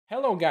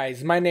Hello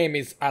guys, my name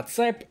is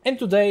Atsep and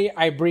today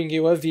I bring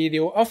you a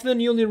video of the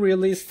newly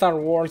released Star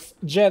Wars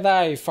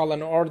Jedi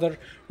Fallen Order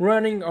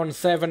running on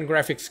 7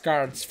 graphics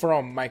cards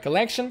from my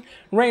collection,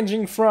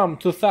 ranging from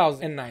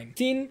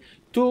 2019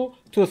 to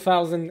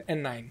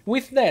 2009.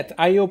 With that,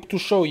 I hope to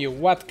show you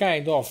what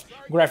kind of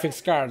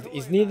graphics card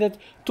is needed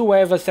to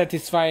have a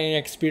satisfying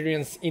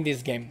experience in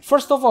this game.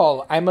 First of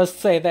all, I must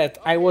say that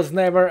I was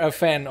never a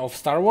fan of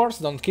Star Wars,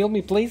 don't kill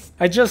me please.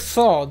 I just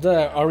saw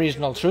the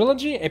original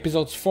trilogy,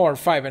 episodes 4,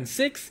 5 and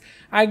 6.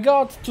 I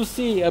got to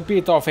see a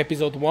bit of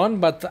episode 1,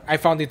 but I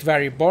found it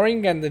very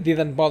boring and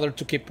didn't bother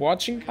to keep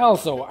watching.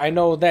 Also, I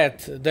know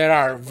that there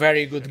are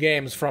very good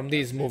games from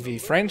this movie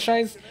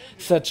franchise,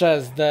 such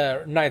as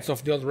the Knights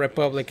of the Old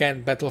Republic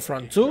and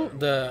Battlefront 2,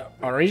 the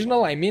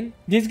original I mean.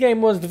 This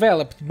game was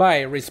developed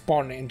by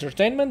Respawn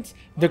Entertainment,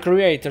 the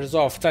creators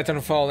of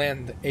Titanfall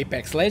and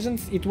Apex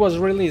Legends. It was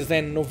released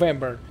in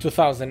November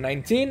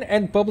 2019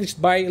 and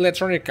published by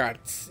Electronic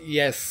Arts.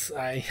 Yes,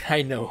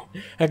 I know,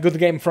 a good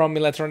game from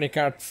Electronic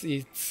Arts,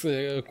 it's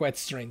quite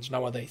strange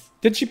nowadays.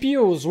 The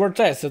GPUs were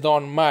tested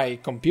on my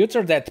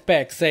computer that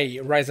packs a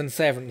Ryzen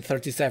 7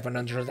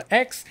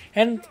 3700X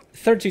and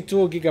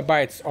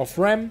 32GB of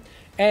RAM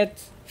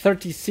at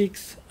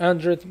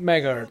 3600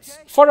 MHz.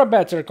 For a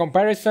better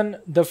comparison,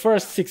 the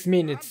first 6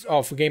 minutes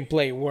of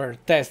gameplay were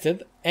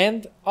tested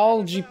and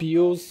all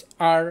GPUs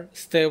are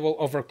stable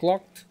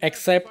overclocked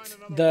except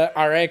the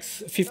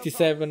RX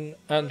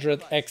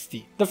 5700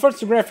 XT. The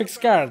first graphics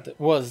card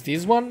was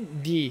this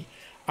one, the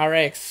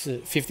RX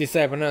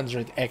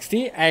 5700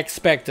 XT. I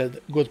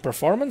expected good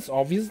performance,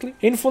 obviously.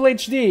 In Full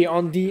HD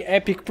on the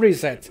Epic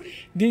preset,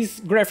 this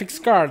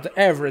graphics card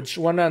averaged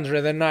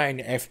 109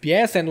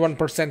 FPS and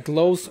 1%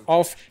 loss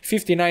of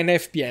 59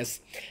 FPS.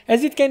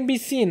 As it can be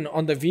seen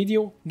on the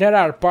video, there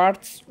are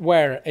parts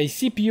where a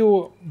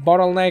CPU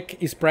bottleneck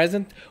is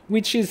present,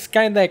 which is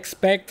kinda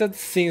expected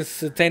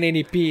since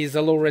 1080p is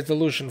a low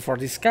resolution for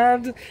this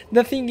card.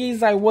 The thing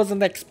is, I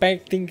wasn't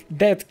expecting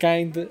that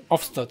kind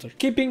of stutter.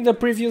 Keeping the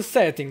previous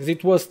settings,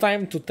 it was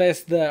time to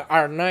test the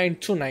R9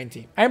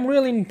 290. I'm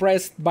really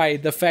impressed by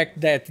the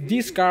fact that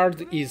this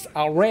card is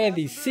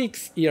already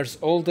 6 years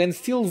old and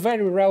still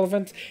very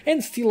relevant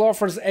and still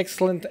offers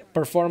excellent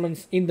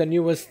performance in the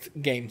newest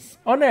games.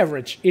 On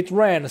average, it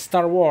ran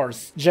Star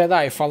Wars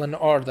Jedi Fallen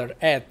Order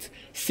at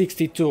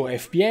 62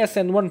 FPS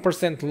and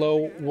 1%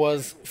 low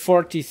was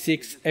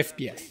 46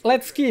 FPS.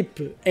 Let's keep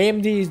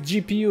AMD's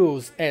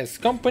GPUs as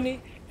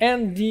company,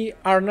 and the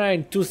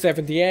R9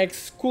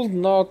 270X could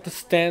not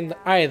stand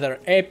either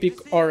Epic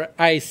or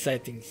high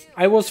settings.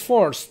 I was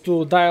forced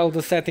to dial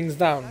the settings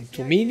down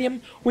to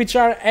medium, which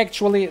are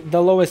actually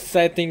the lowest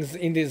settings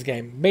in this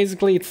game.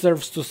 Basically, it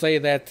serves to say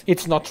that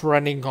it's not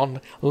running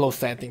on low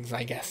settings,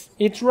 I guess.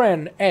 It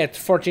ran at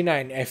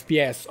 49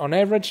 FPS on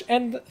average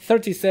and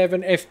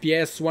 37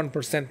 FPS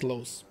 1%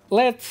 lows.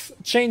 Let's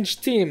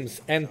change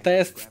teams and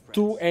test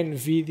two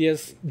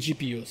Nvidia's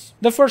GPUs.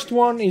 The first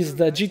one is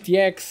the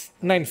GTX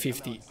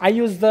 950. I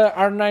used the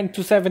R9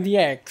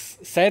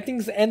 270X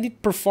settings and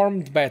it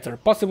performed better,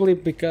 possibly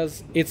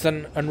because it's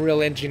an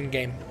Unreal Engine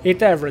game.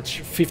 It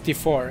averaged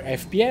 54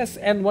 FPS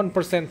and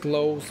 1%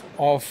 lows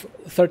of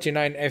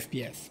 39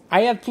 FPS.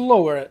 I had to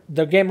lower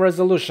the game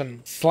resolution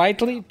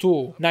slightly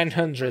to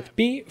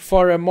 900p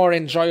for a more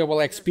enjoyable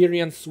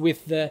experience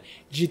with the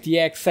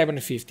GTX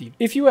 750.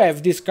 If you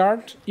have this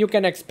card, you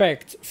can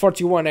expect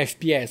 41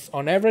 FPS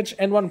on average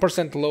and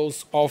 1%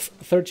 lows of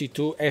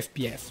 32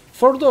 FPS.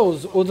 For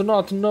those who do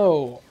not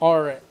know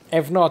or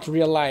have not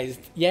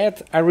realized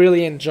yet, I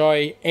really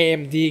enjoy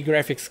AMD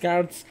graphics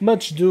cards,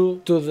 much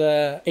due to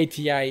the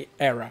ATI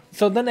era.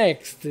 So the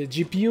next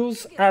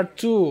GPUs are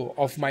two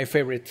of my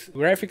favorite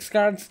graphics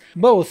cards,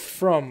 both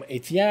from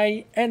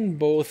ATI and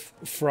both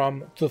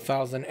from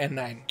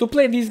 2009. To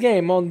play this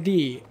game on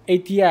the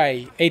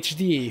ATI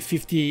HD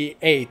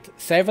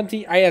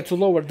 5870, I had to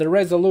lower the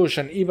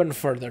resolution even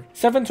further.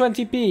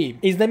 720p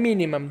is the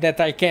minimum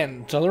that I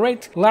can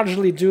tolerate,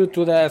 largely due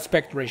to the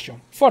aspect ratio.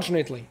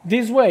 Fortunately,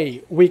 this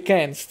way we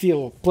can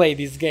still play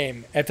this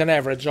game at an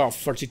average of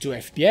 42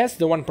 FPS,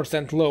 the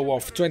 1% low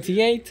of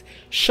 28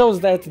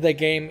 shows that the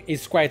game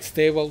is quite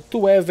stable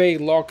to have a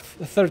locked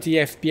 30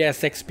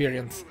 FPS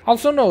experience.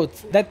 Also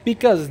note that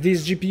because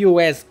this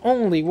GPU has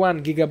only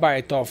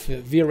 1GB of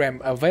VRAM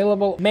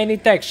available, many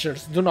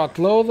textures do not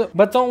load,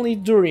 but only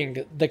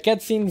during the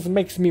cutscenes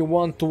makes me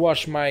want to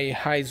wash my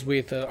eyes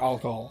with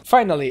alcohol.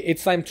 Finally,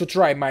 it's time to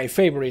try my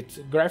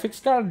favorite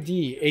graphics card,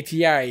 the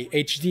ATI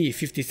HD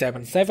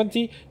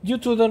 5770, due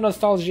to the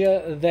nostalgia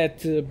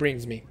that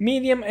brings me.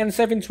 Medium and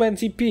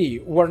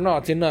 720p were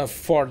not enough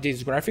for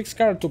this graphics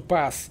card to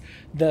pass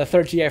the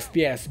 30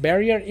 FPS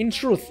barrier. In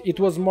truth, it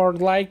was more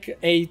like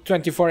a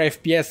 24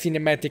 FPS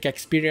cinematic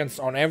experience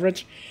on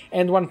average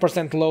and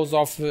 1% lows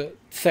of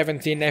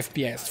 17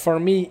 FPS.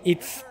 For me,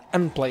 it's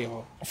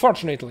unplayable.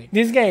 Fortunately,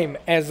 this game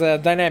has a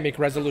dynamic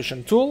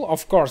resolution tool.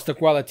 Of course the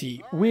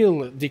quality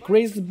will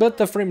decrease, but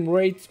the frame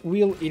rate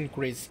will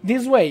increase.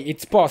 This way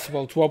it's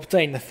possible to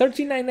obtain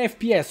 39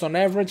 FPS on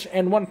average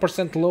and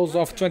 1% loss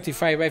of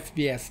 25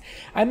 FPS.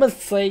 I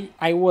must say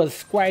I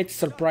was quite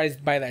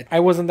surprised by that. I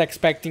wasn't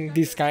expecting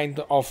this kind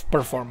of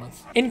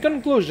performance. In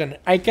conclusion,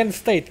 I can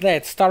state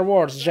that Star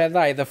Wars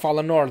Jedi The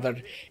Fallen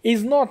Order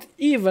is not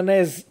even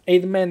as a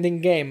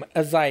demanding game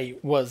as I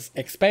was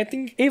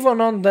expecting.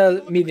 Even on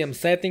the medium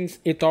settings,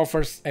 it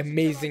offers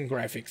amazing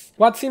graphics.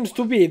 What seems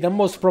to be the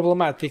most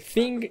problematic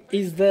thing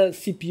is the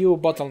CPU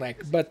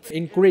bottleneck, but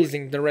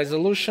increasing the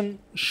resolution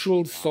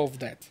should solve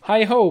that.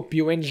 I hope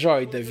you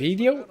enjoyed the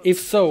video. If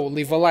so,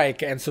 leave a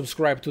like and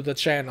subscribe to the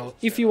channel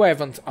if you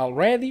haven't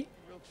already.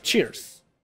 Cheers!